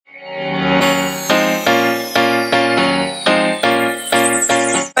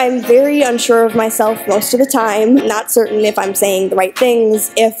I'm very unsure of myself most of the time, not certain if I'm saying the right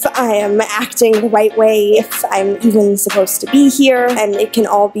things, if I am acting the right way, if I'm even supposed to be here, and it can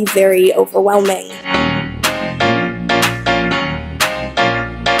all be very overwhelming.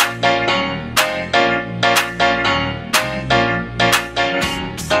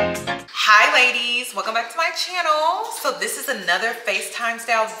 Hi ladies, welcome back to my channel. So this is another FaceTime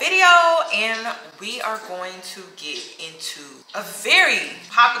style video, and we are going to get into a very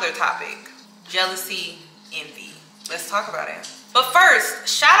popular topic: jealousy, envy. Let's talk about it. But first,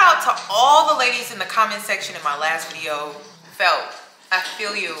 shout out to all the ladies in the comment section in my last video. I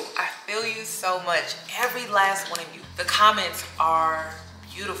feel you. I feel you so much. Every last one of you. The comments are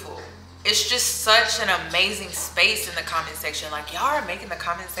beautiful. It's just such an amazing space in the comment section. Like, y'all are making the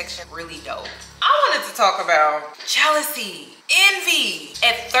comment section really dope. I wanted to talk about jealousy, envy.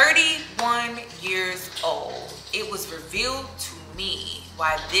 At 31 years old, it was revealed to me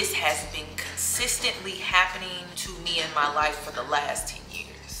why this has been consistently happening to me in my life for the last 10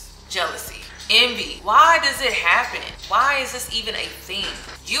 years. Jealousy, envy. Why does it happen? Why is this even a thing?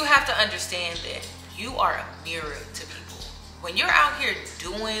 You have to understand that you are a mirror to people. When you're out here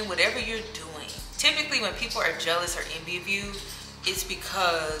doing whatever you're doing, typically when people are jealous or envy of you, it's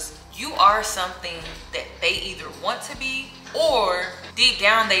because you are something that they either want to be, or deep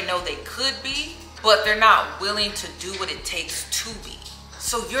down they know they could be, but they're not willing to do what it takes to be.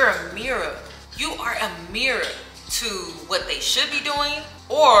 So you're a mirror. You are a mirror to what they should be doing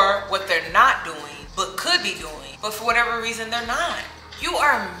or what they're not doing but could be doing, but for whatever reason they're not. You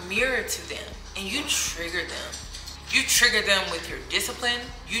are a mirror to them, and you trigger them. You trigger them with your discipline.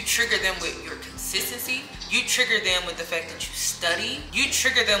 You trigger them with your consistency. You trigger them with the fact that you study. You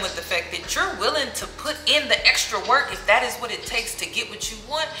trigger them with the fact that you're willing to put in the extra work. If that is what it takes to get what you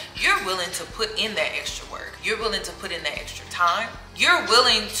want, you're willing to put in that extra work. You're willing to put in that extra time. You're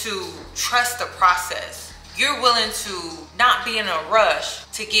willing to trust the process. You're willing to not be in a rush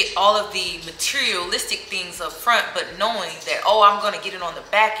to get all of the materialistic things up front, but knowing that, oh, I'm gonna get it on the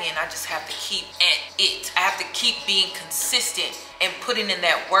back end. I just have to keep at it. I have to keep being consistent and putting in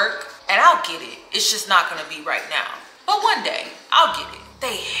that work, and I'll get it. It's just not gonna be right now, but one day I'll get it.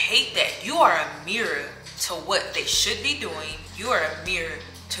 They hate that. You are a mirror to what they should be doing. You are a mirror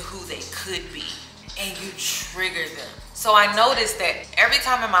to who they could be, and you trigger them. So I noticed that every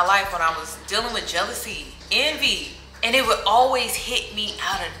time in my life when I was dealing with jealousy, envy, and it would always hit me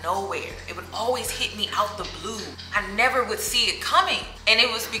out of nowhere. It would always hit me out the blue. I never would see it coming. And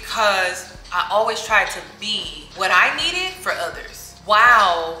it was because I always tried to be what I needed for others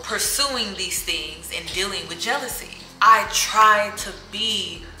while pursuing these things and dealing with jealousy. I tried to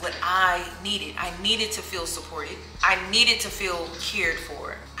be what I needed. I needed to feel supported. I needed to feel cared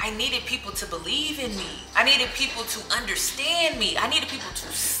for. I needed people to believe in me. I needed people to understand me. I needed people to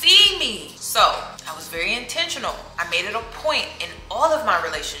see me. So I was very intentional. I made it a point in all of my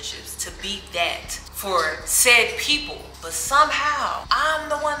relationships to be that for said people. But somehow I'm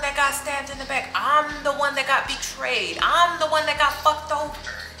the one that got stabbed in the back. I'm the one that got betrayed. I'm the one that got fucked over.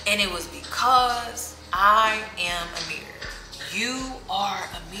 And it was because I am a mirror. You are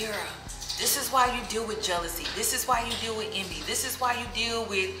a mirror. This is why you deal with jealousy. This is why you deal with envy. This is why you deal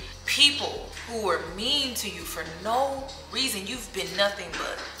with people who are mean to you for no reason. You've been nothing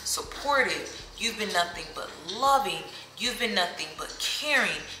but supportive. You've been nothing but loving. You've been nothing but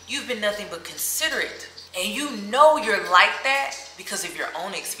caring. You've been nothing but considerate. And you know you're like that because of your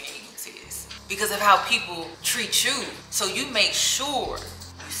own experiences, because of how people treat you. So you make sure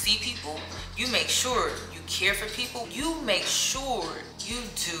you see people. You make sure you care for people. You make sure you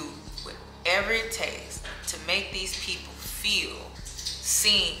do whatever it takes to make these people feel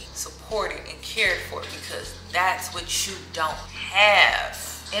seen, supported, and cared for, because that's what you don't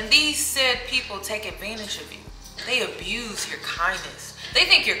have. And these said people take advantage of you. They abuse your kindness. They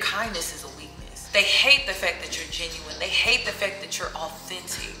think your kindness is a weakness. They hate the fact that you're genuine. They hate the fact that you're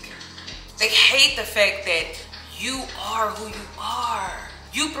authentic. They hate the fact that you are who you are.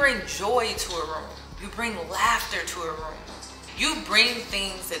 You bring joy to a room. You bring laughter to a room. You bring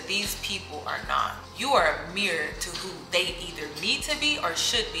things that these people are not. You are a mirror to who they either need to be or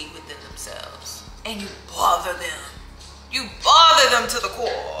should be within themselves. And you bother them. You bother them to the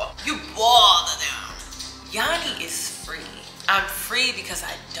core. You bother them. Yanni is free. I'm free because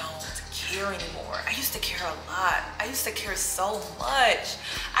I don't care anymore. I used to care a lot. I used to care so much.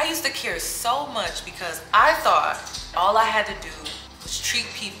 I used to care so much because I thought all I had to do was treat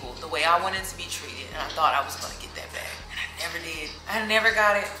people the way I wanted to be treated, and I thought I was going to get that back, and I never did. I never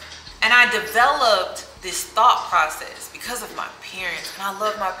got it. And I developed this thought process because of my parents, and I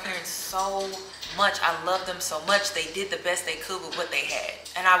love my parents so much. I love them so much. They did the best they could with what they had.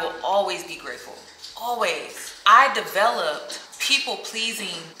 And I will always be grateful. Always. I developed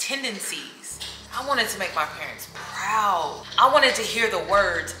people-pleasing tendencies. I wanted to make my parents proud. I wanted to hear the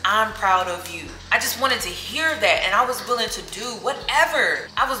words, "I'm proud of you." I just wanted to hear that, and I was willing to do whatever.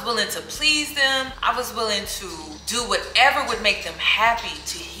 I was willing to please them. I was willing to do whatever would make them happy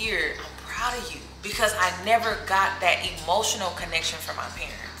to hear, "I'm proud of you," because I never got that emotional connection from my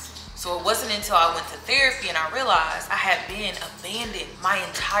parents. So it wasn't until I went to therapy and I realized I had been abandoned my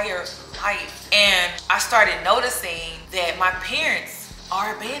entire life. And I started noticing that my parents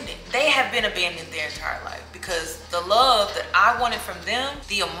are abandoned. They have been abandoned their entire life because the love that I wanted from them,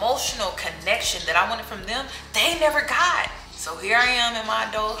 the emotional connection that I wanted from them, they never got. So here I am in my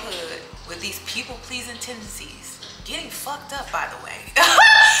adulthood with these people-pleasing tendencies, getting fucked up, by the way.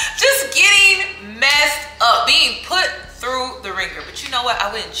 Just getting messed up, being put through the ringer. But you know what? I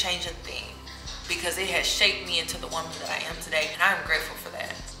wouldn't change a thing because it has shaped me into the woman that I am today, and I'm grateful for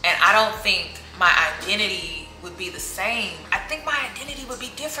that. And I don't think my identity would be the same. I think my identity would be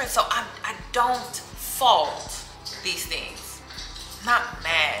different. So I don't fault these things. I'm not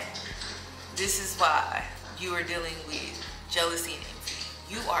mad. This is why you are dealing with jealousy and envy.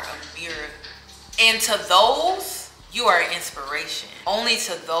 You are a mirror. And to those, you are an inspiration. Only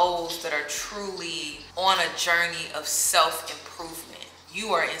to those that are truly on a journey of self-improvement.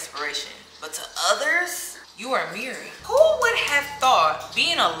 You are inspiration. But to others, you are a mirror. Who would have thought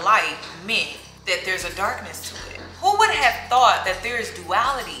being a light meant that there's a darkness to it? Who would have thought that there is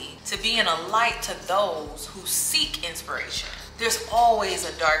duality to being a light to those who seek inspiration? There's always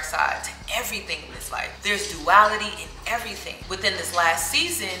a dark side to everything in this life. There's duality in everything. Within this last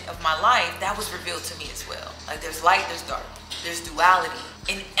season of my life, that was revealed to me as well. Like there's light, there's dark. There's duality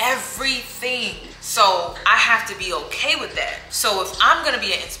in everything. So I have to be okay with that. So if I'm gonna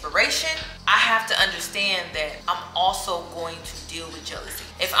be an inspiration, I have to understand that I'm also going to deal with jealousy.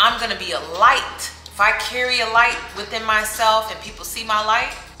 If I'm gonna be a light, if I carry a light within myself and people see my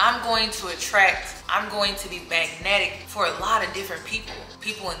light, I'm going to attract, I'm going to be magnetic for a lot of different people.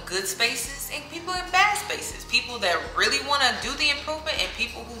 People in good spaces and people in bad spaces. People that really want to do the improvement and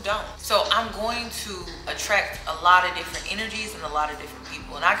people who don't. So I'm going to attract a lot of different energies and a lot of different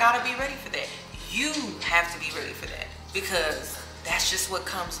people. And I gotta be ready for that. You have to be ready for that because that's just what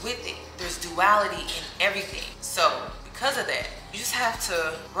comes with it. There's duality in everything. So because of that, you just have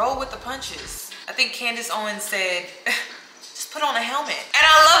to roll with the punches. I think Candace Owens said, just put on a helmet. And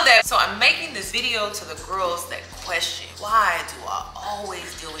I love that. So I'm making this video to the girls that question, why do I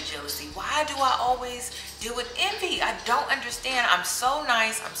always deal with jealousy? Why do I always deal with envy? I don't understand. I'm so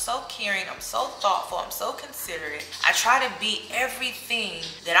nice, I'm so caring, I'm so thoughtful, I'm so considerate. I try to be everything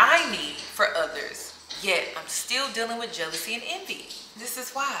that I need for others, yet I'm still dealing with jealousy and envy. This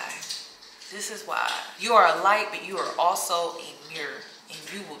is why. This is why. You are a light, but you are also a mirror. And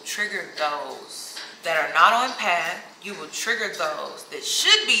you will trigger those that are not on path. You will trigger those that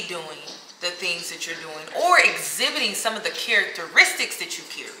should be doing the things that you're doing or exhibiting some of the characteristics that you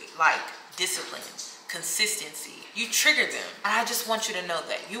carry, like discipline, consistency. You trigger them. And I just want you to know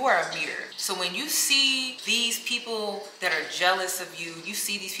that you are a mirror. So when you see these people that are jealous of you, you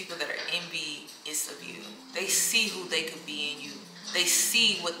see these people that are envious of you, they see who they could be in you. They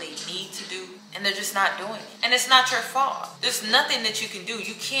see what they need to do and they're just not doing it. And it's not your fault. There's nothing that you can do.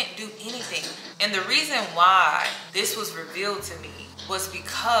 You can't do anything. And the reason why this was revealed to me was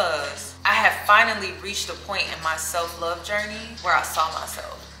because I have finally reached a point in my self-love journey where I saw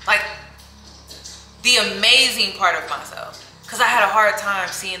myself. Like the amazing part of myself. Because I had a hard time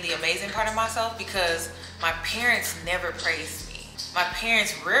seeing the amazing part of myself because my parents never praised me. My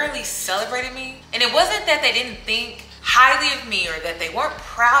parents rarely celebrated me. And it wasn't that they didn't think highly of me or that they weren't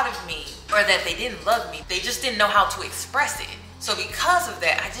proud of me or that they didn't love me. They just didn't know how to express it. So because of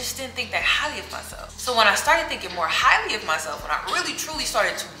that, I just didn't think that highly of myself. So when I started thinking more highly of myself, when I really truly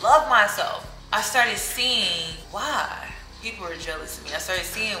started to love myself, I started seeing why people were jealous of me. I started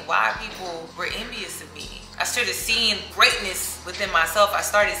seeing why people were envious of me. I started seeing greatness within myself. I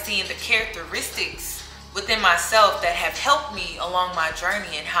started seeing the characteristics within myself that have helped me along my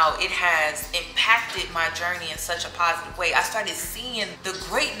journey and how it has impacted my journey in such a positive way. I started seeing the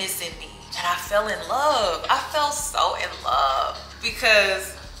greatness in me and I fell in love. I fell so in love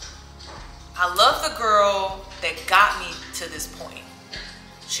because I love the girl that got me to this point.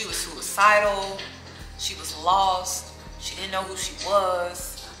 She was suicidal. She was lost. She didn't know who she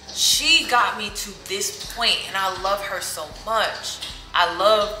was. She got me to this point and I love her so much. I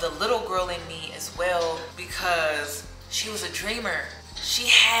love the little girl in me as well because she was a dreamer. She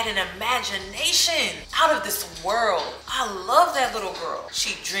had an imagination out of this world. I love that little girl.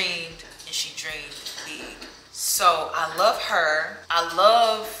 She dreamed and she dreamed big. So I love her. I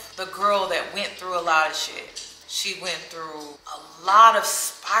love the girl that went through a lot of shit. She went through a lot of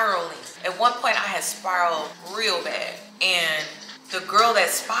spiraling. At one point I had spiraled real bad, and the girl that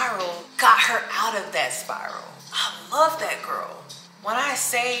spiraled got her out of that spiral. I love that girl. When I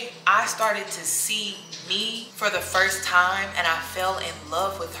say I started to see me for the first time and I fell in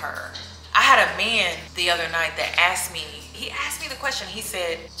love with her. I had a man the other night that asked me the question. He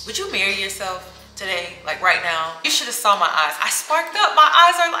said, would you marry yourself today? Like right now? You should have saw my eyes. I sparked up. My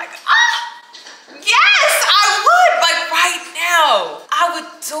eyes are like, yes, I would. Like right now, I would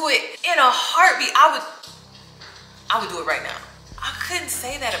do it in a heartbeat. I would do it right now. I couldn't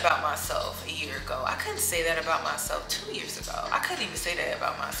say that about myself a year ago. I couldn't say that about myself 2 years ago. I couldn't even say that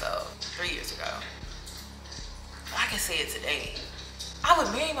about myself 3 years ago. But I can say it today. I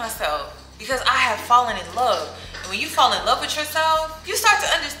would marry myself because I have fallen in love. And when you fall in love with yourself, you start to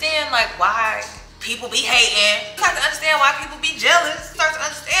understand like why people be hating. You start to understand why people be jealous. You start to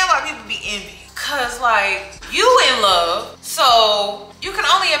understand why people be envy. Cause like you in love, so you can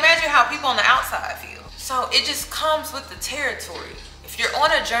only imagine how people on the outside feel. So it just comes with the territory. If you're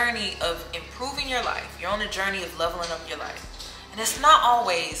on a journey of improving your life, you're on a journey of leveling up your life. And it's not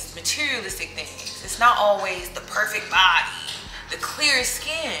always materialistic things. It's not always the perfect body, the clear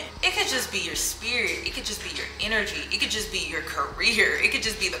skin. It could just be your spirit. It could just be your energy. It could just be your career. It could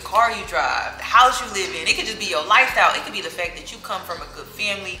just be the car you drive, the house you live in. It could just be your lifestyle. It could be the fact that you come from a good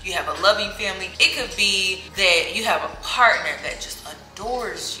family. You have a loving family. It could be that you have a partner that just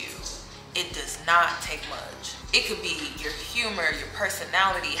adores you. It does not take much. It could be your humor, your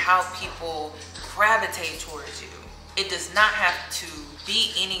personality, how people gravitate towards you. It does not have to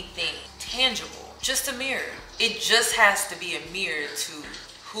be anything tangible, just a mirror. It just has to be a mirror to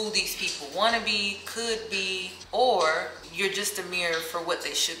who these people want to be, could be, or you're just a mirror for what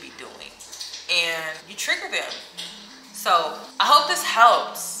they should be doing. And you trigger them. So I hope this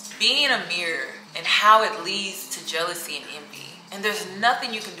helps. Being a mirror and how it leads to jealousy and envy. And there's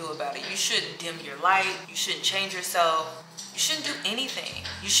nothing you can do about it. You shouldn't dim your light. You shouldn't change yourself. You shouldn't do anything.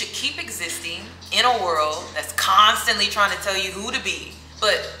 You should keep existing in a world that's constantly trying to tell you who to be.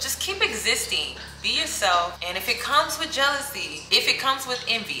 But just keep existing. Be yourself. And if it comes with jealousy, if it comes with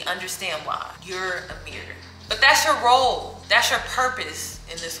envy, understand why. You're a mirror. But that's your role. That's your purpose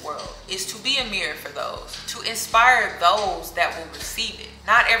in this world, is to be a mirror for those, to inspire those that will receive it.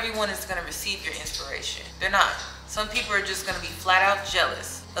 Not everyone is going to receive your inspiration. They're not. Some people are just going to be flat out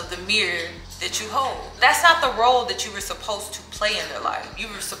jealous of the mirror that you hold. That's not the role that you were supposed to play in their life. You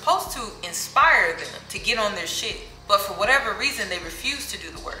were supposed to inspire them to get on their shit. But for whatever reason, they refuse to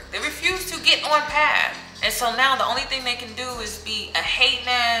do the work. They refuse to get on path. And so now the only thing they can do is be a hating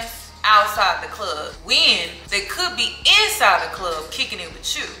ass outside the club, when they could be inside the club kicking it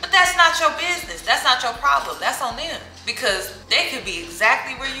with you. But that's not your business. That's not your problem. That's on them. Because they could be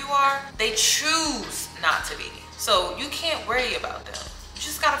exactly where you are. They choose not to be. So you can't worry about them. You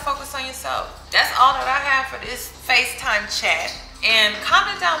just gotta focus on yourself. That's all that I have for this FaceTime chat. And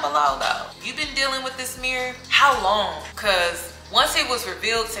comment down below though. You've been dealing with this mirror? How long? Because once it was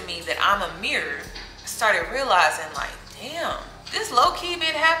revealed to me that I'm a mirror, I started realizing like, damn, this low-key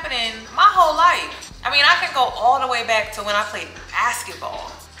been happening my whole life. I mean, I can go all the way back to when I played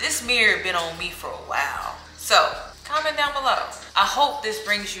basketball. This mirror been on me for a while. So comment down below. I hope this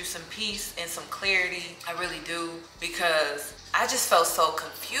brings you some peace and some clarity. I really do, because I just felt so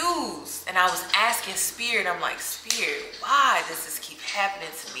confused. And I was asking Spirit, I'm like, Spirit, why does this keep happening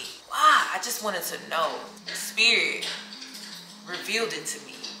to me? Why? I just wanted to know. Spirit revealed it to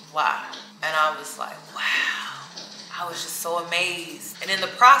me. Why? And I was like, wow. I was just so amazed. And in the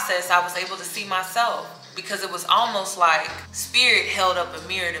process, I was able to see myself, because it was almost like Spirit held up a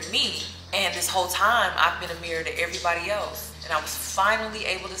mirror to me. And this whole time, I've been a mirror to everybody else. And I was finally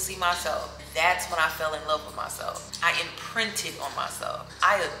able to see myself. That's when I fell in love with myself. I imprinted on myself.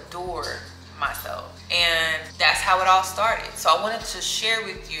 I adore myself. And that's how it all started. So I wanted to share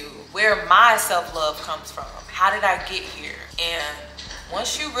with you where my self-love comes from. How did I get here? And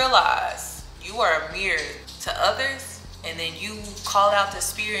once you realize you are a mirror to others, and then you call out to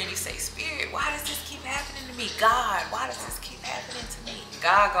Spirit and you say, Spirit, why does this keep happening to me? God, why does this keep happening to me?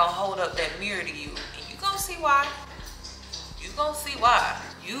 God gonna hold up that mirror to you, and you gonna see why. You gonna see why.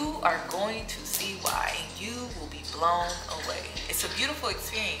 You are going to see why, and you will be blown away. It's a beautiful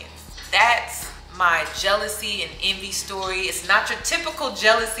experience. That's my jealousy and envy story. It's not your typical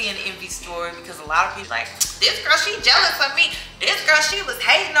jealousy and envy story, because a lot of people like, this girl, she jealous of me. This girl, she was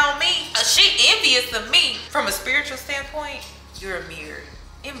hating on me. She envious of me. From a spiritual standpoint, you're a mirror.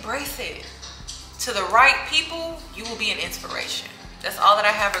 Embrace it. To the right people, you will be an inspiration. that's all that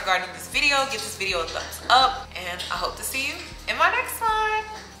I have regarding this video. Give this video a thumbs up, and I hope to see you in my next one.